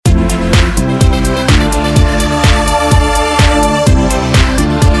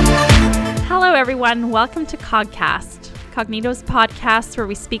everyone. Welcome to Cogcast, Cognito's podcast where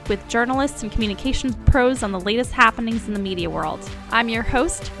we speak with journalists and communications pros on the latest happenings in the media world. I'm your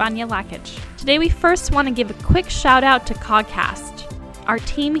host, Vanja Lakic. Today we first want to give a quick shout out to Cogcast. Our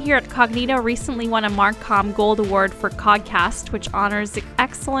team here at Cognito recently won a Marcom Gold Award for Cogcast, which honors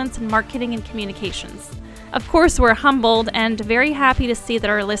excellence in marketing and communications. Of course, we're humbled and very happy to see that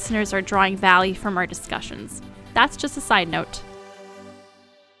our listeners are drawing value from our discussions. That's just a side note.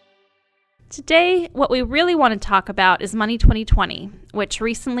 Today, what we really want to talk about is Money2020, which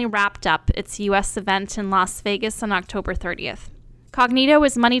recently wrapped up its U.S. event in Las Vegas on October 30th. Cognito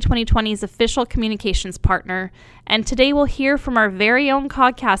is Money2020's official communications partner, and today we'll hear from our very own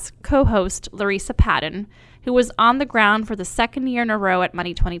Cogcast co-host, Larissa Padden, who was on the ground for the second year in a row at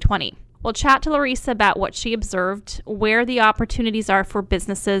Money2020. We'll chat to Larissa about what she observed, where the opportunities are for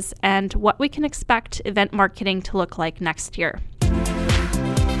businesses, and what we can expect event marketing to look like next year.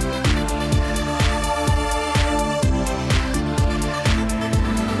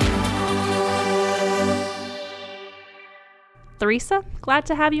 Larissa, glad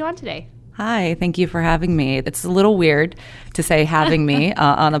to have you on today. Hi, thank you for having me. It's a little weird to say having me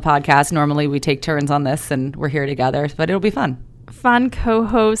on the podcast. Normally we take turns on this and we're here together, but it'll be fun. Fun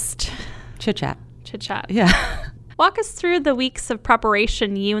co-host. Chit-chat. Yeah. Walk us through the weeks of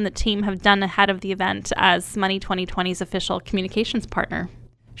preparation you and the team have done ahead of the event as Money2020's official communications partner.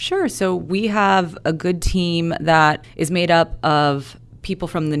 Sure. So we have a good team that is made up of people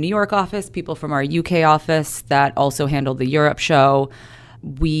from the New York office, people from our UK office that also handle the Europe show.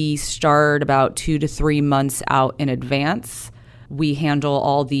 We start about 2 to 3 months out in advance. We handle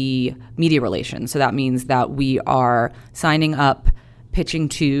all the media relations. So that means that we are signing up, pitching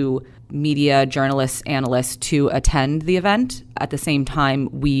to media, journalists, analysts to attend the event. At the same time,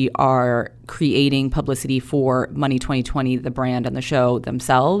 we are creating publicity for Money2020, the brand and the show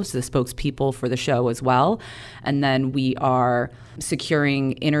themselves, the spokespeople for the show as well. And then we are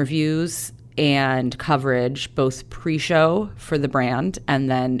securing interviews and coverage, both pre-show for the brand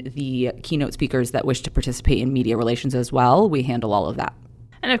and then the keynote speakers that wish to participate in media relations as well. We handle all of that.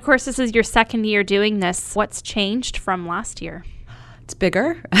 And of course, this is your second year doing this. What's changed from last year? It's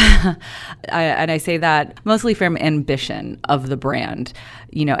bigger. And I say that mostly from ambition of the brand.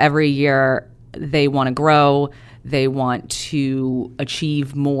 You know, every year they want to grow, they want to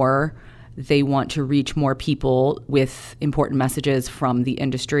achieve more, they want to reach more people with important messages from the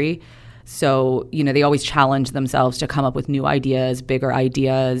industry. So, you know, they always challenge themselves to come up with new ideas, bigger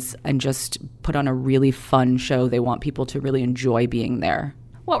ideas, and just put on a really fun show. They want people to really enjoy being there.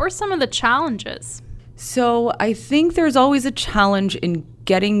 What were some of the challenges? So I think there's always a challenge in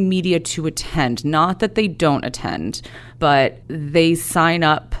getting media to attend. Not that they don't attend, but they sign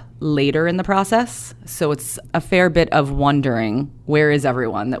up later in the process. So it's a fair bit of wondering, where is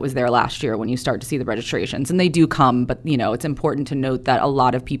everyone that was there last year when you start to see the registrations? And they do come, but you know, it's important to note that a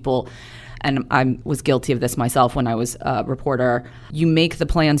lot of people, and I was guilty of this myself when I was a reporter, you make the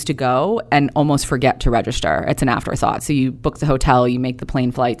plans to go and almost forget to register. It's an afterthought. So you book the hotel, you make the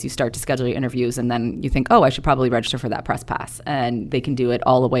plane flights, you start to schedule your interviews, and then you think, oh, I should probably register for that press pass. And they can do it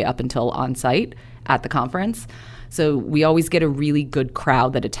all the way up until on site at the conference. So we always get a really good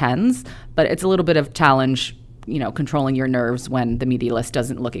crowd that attends, but it's a little bit of challenge, you know, controlling your nerves when the media list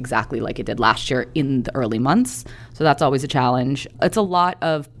doesn't look exactly like it did last year in the early months. So that's always a challenge. It's a lot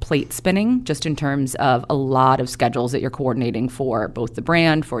of plate spinning, just in terms of a lot of schedules that you're coordinating for both the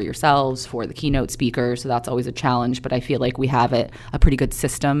brand, for yourselves, for the keynote speaker. So that's always a challenge, but I feel like we have a pretty good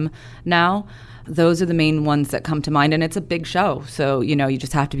system now. Those are the main ones that come to mind, and it's a big show. So, you know, you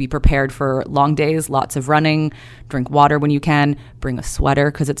just have to be prepared for long days, lots of running, drink water when you can, bring a sweater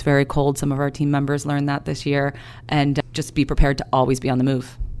because it's very cold. Some of our team members learned that this year, and just be prepared to always be on the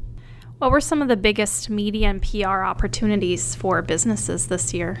move. What were some of the biggest media and PR opportunities for businesses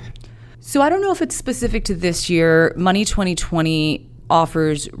this year? So I don't know if it's specific to this year. Money2020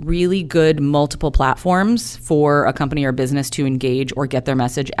 offers really good multiple platforms for a company or business to engage or get their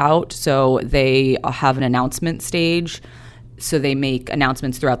message out. So they have an announcement stage. So they make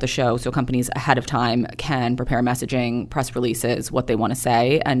announcements throughout the show. So companies ahead of time can prepare messaging, press releases, what they want to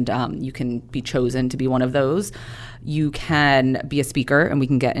say, and you can be chosen to be one of those. You can be a speaker, and we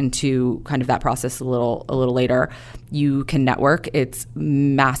can get into kind of that process a little later. You can network. It's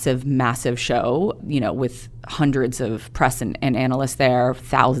massive show, you know, with hundreds of press and analysts there,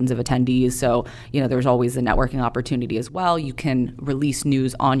 thousands of attendees. So, you know, there's always a networking opportunity as well. You can release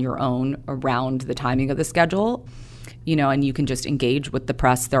news on your own around the timing of the schedule. You know, and you can just engage with the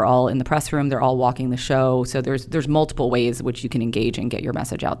press. They're all in the press room. They're all walking the show. So there's multiple ways which you can engage and get your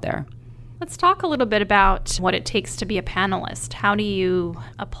message out there. Let's talk a little bit about what it takes to be a panelist. How do you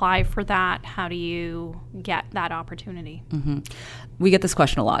apply for that? How do you get that opportunity? We get this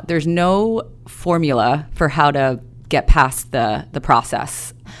question a lot. There's no formula for how to get past the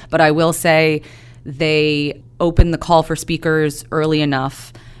process. But I will say they open the call for speakers early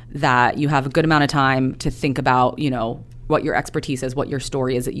enough that you have a good amount of time to think about, what your expertise is, what your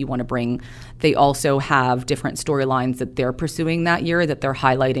story is that you want to bring. They also have different storylines that they're pursuing that year that they're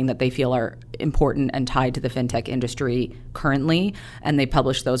highlighting that they feel are important and tied to the fintech industry currently, and they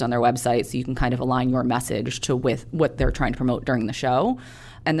publish those on their website so you can kind of align your message to with what they're trying to promote during the show.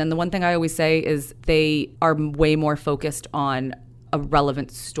 And then the one thing I always say is they are way more focused on a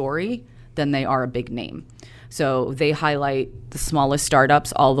relevant story than they are a big name. So they highlight the smallest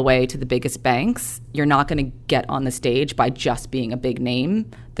startups all the way to the biggest banks. You're not going to get on the stage by just being a big name.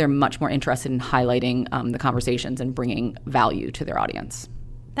 They're much more interested in highlighting the conversations and bringing value to their audience.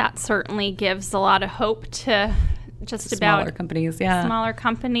 That certainly gives a lot of hope to just about smaller companies, yeah. Smaller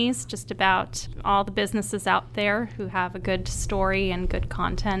companies, just about all the businesses out there who have a good story and good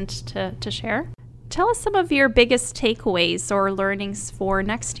content to share. Tell us some of your biggest takeaways or learnings for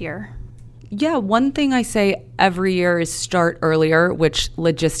next year. Yeah, one thing I say every year is start earlier, which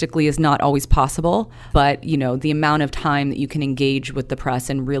logistically is not always possible. But, the amount of time that you can engage with the press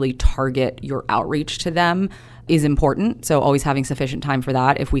and really target your outreach to them is important. So always having sufficient time for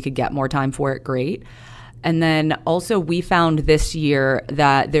that. If we could get more time for it, great. And then also we found this year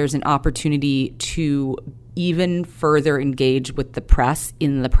that there's an opportunity to even further engage with the press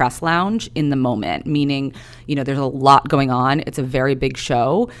in the press lounge in the moment, meaning, there's a lot going on. It's a very big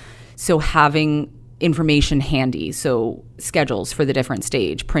show. So having information handy, so schedules for the different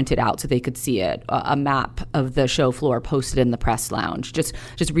stage printed out so they could see it, a map of the show floor posted in the press lounge, just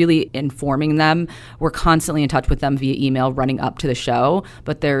really informing them. We're constantly in touch with them via email running up to the show,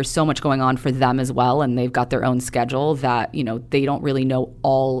 but there's so much going on for them as well, and they've got their own schedule that, they don't really know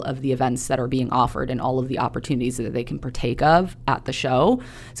all of the events that are being offered and all of the opportunities that they can partake of at the show.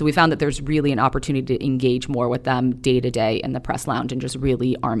 So we found that there's really an opportunity to engage more with them day to day in the press lounge and just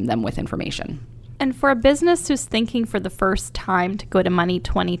really arm them with information. And for a business who's thinking for the first time to go to Money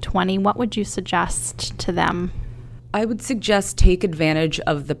 2020, what would you suggest to them? I would suggest take advantage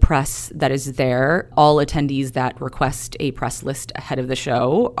of the press that is there. All attendees that request a press list ahead of the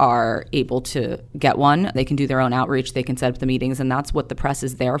show are able to get one. They can do their own outreach. They can set up the meetings, and that's what the press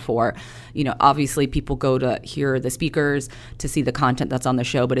is there for. Obviously people go to hear the speakers, to see the content that's on the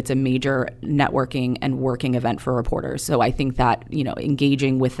show, but it's a major networking and working event for reporters. So I think that,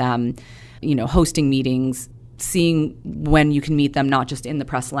 engaging with them, hosting meetings, seeing when you can meet them, not just in the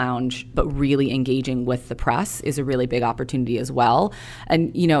press lounge, but really engaging with the press is a really big opportunity as well.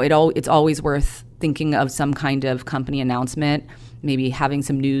 And, it's always worth thinking of some kind of company announcement, maybe having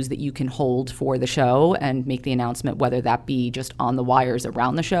some news that you can hold for the show and make the announcement, whether that be just on the wires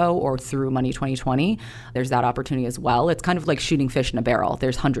around the show or through Money 2020. There's that opportunity as well. It's kind of like shooting fish in a barrel.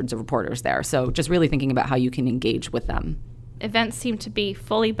 There's hundreds of reporters there. So just really thinking about how you can engage with them. Events seem to be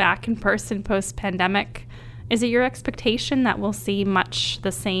fully back in person post-pandemic. Is it your expectation that we'll see much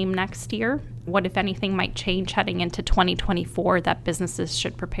the same next year? What, if anything, might change heading into 2024 that businesses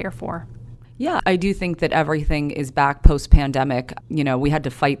should prepare for? Yeah, I do think that everything is back post-pandemic. We had to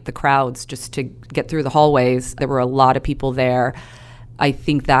fight the crowds just to get through the hallways. There were a lot of people there. I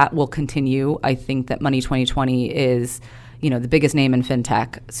think that will continue. I think that Money 2020 is, the biggest name in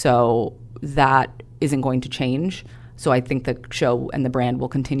fintech. So that isn't going to change. So I think the show and the brand will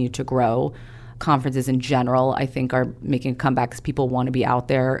continue to grow. Conferences in general, I think, are making a comeback because people want to be out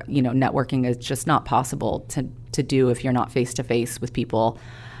there. Networking is just not possible to do if you're not face-to-face with people.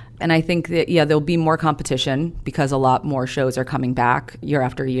 And I think that, there'll be more competition because a lot more shows are coming back year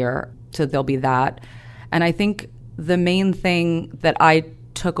after year. So there'll be that. And I think the main thing that I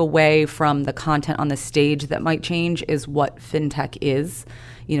took away from the content on the stage that might change is what fintech is.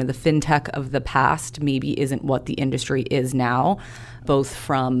 The fintech of the past maybe isn't what the industry is now, both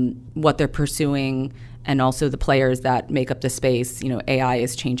from what they're pursuing and also the players that make up the space. AI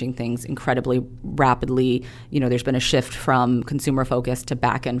is changing things incredibly rapidly. There's been a shift from consumer focused to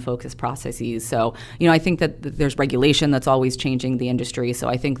back end focused processes. So, I think that there's regulation that's always changing the industry. So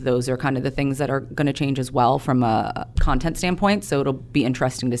I think those are kind of the things that are going to change as well from a content standpoint. So it'll be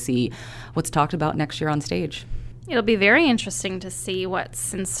interesting to see what's talked about next year on stage. It'll be very interesting to see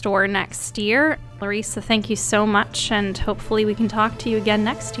what's in store next year. Larissa, thank you so much, and hopefully we can talk to you again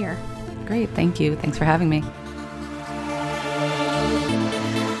next year. Great. Thank you. Thanks for having me.